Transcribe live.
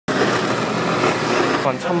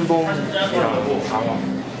참돔이랑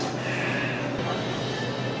장어.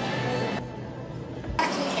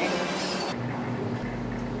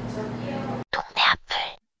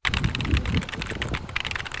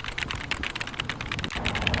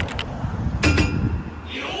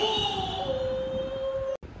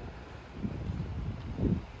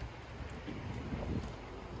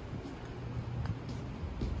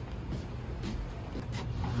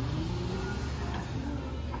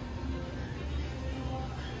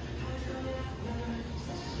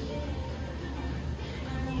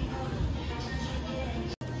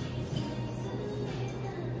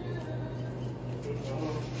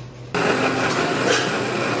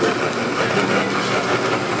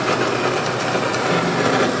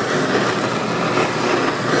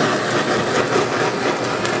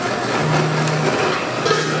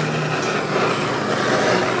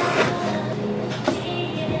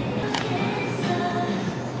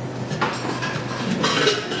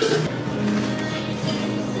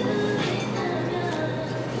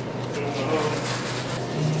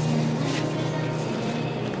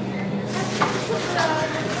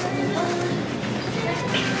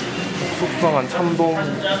 숙성한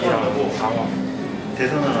참돔이랑 장어.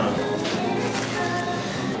 대선아.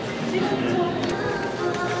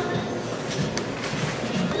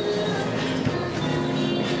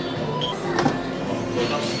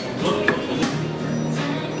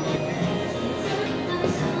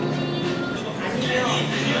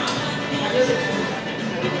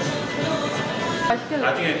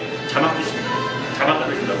 나중에 자막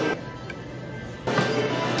받으신다고.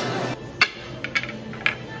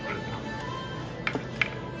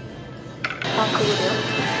 아, 그거래요?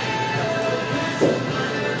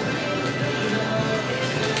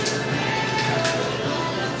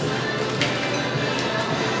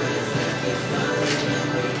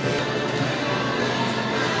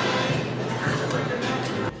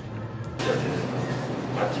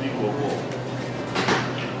 맛집이고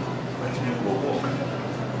뭐고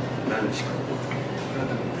난 음식하고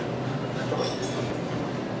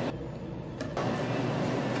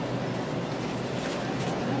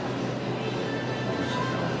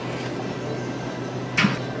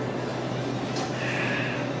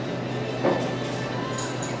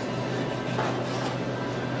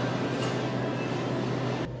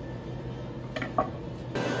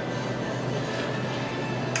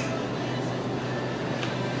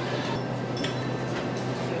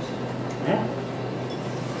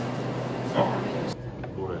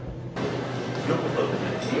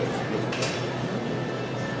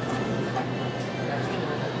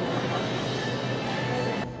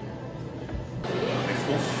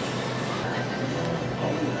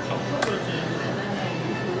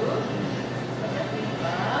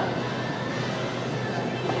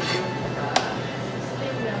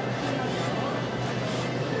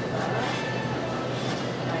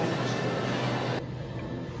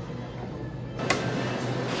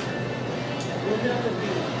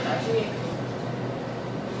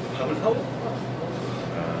밥을 사오?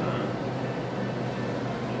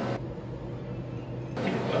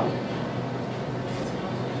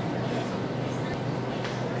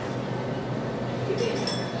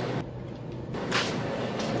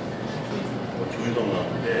 조이도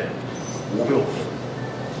나왔는데 500 없어.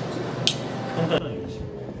 상당히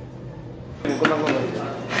끝난 거는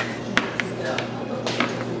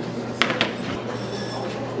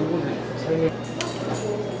 5분에 설명.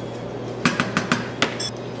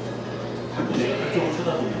 그쪽을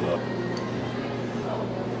쳐다보는 거야.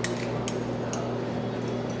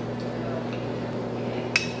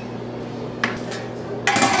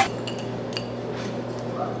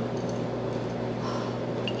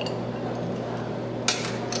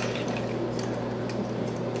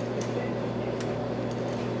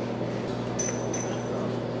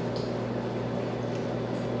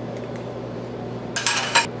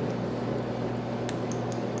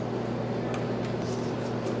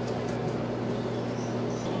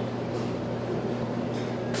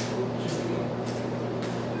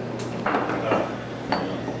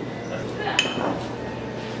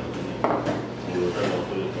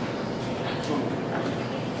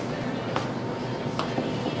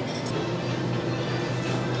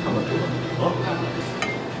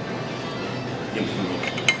 이게 무슨 거?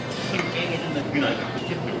 우리는 아직 안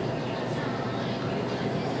시켰죠.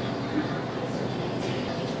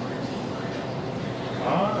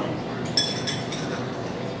 아.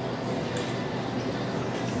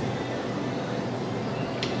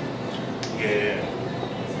 이게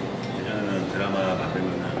예전에는 드라마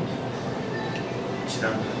만들면은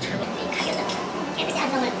지난 채널 걔들이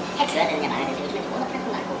한성을 해줘야 되느냐 말아야 되느냐 요즘에 워낙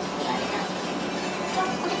플랫폼 많고 그거 아니라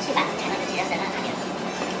좀 콘텐츠가 잘 만든 제작사가 아니야.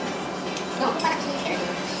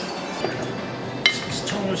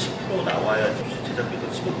 10% 나와야지 제작비도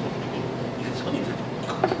 15% 그리고 이제 선이 이제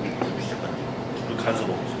탁 주기 시작하는 거야. 그리고 간섭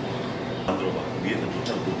없어. 만들어봐. 위에서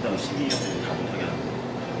노땅 12년들이 다 못하게 하는 거야.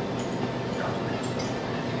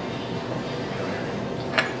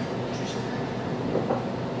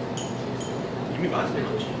 이미 많이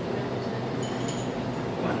내렸지.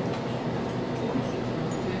 많이 내렸지.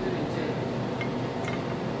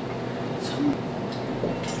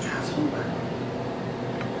 선발.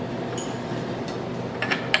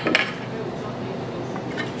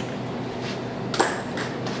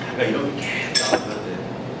 그러니까 이런 게 계속 나와줘야 돼.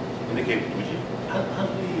 근데 걔 누구지? 한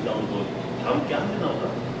소리 나오는 거 다음 게 한 개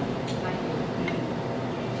나오나?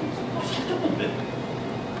 살짝 건데?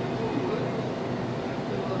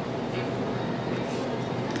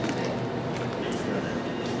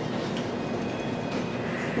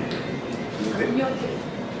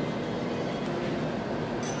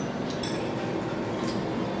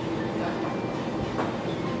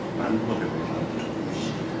 만두가 배고파.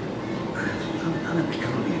 그래도 하나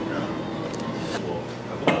 100칼로리겠다. 뭐,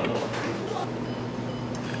 갖고 나서.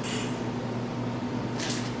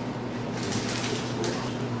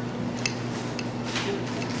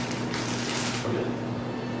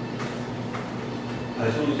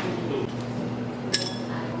 발송이 생각도.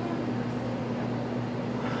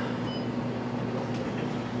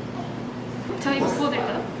 저 이거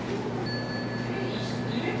구워드릴까요?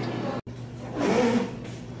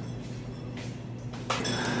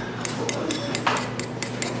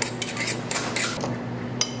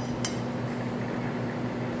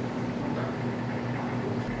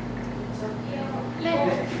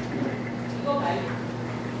 네.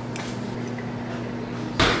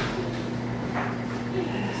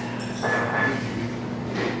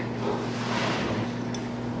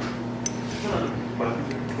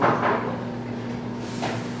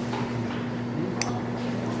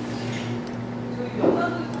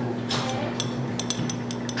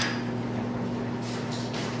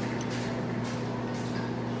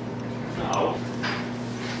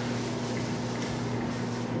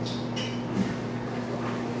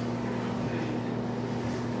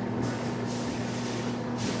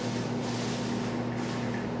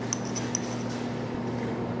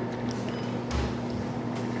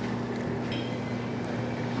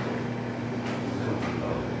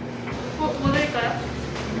 뭐 드릴까요?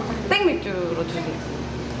 생맥주로 주세요.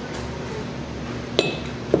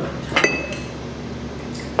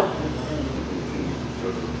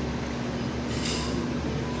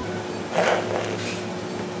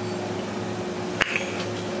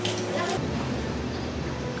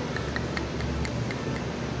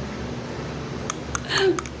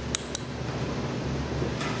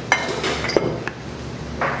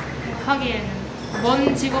 하기에는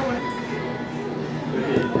뭔 직업을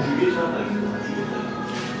주계산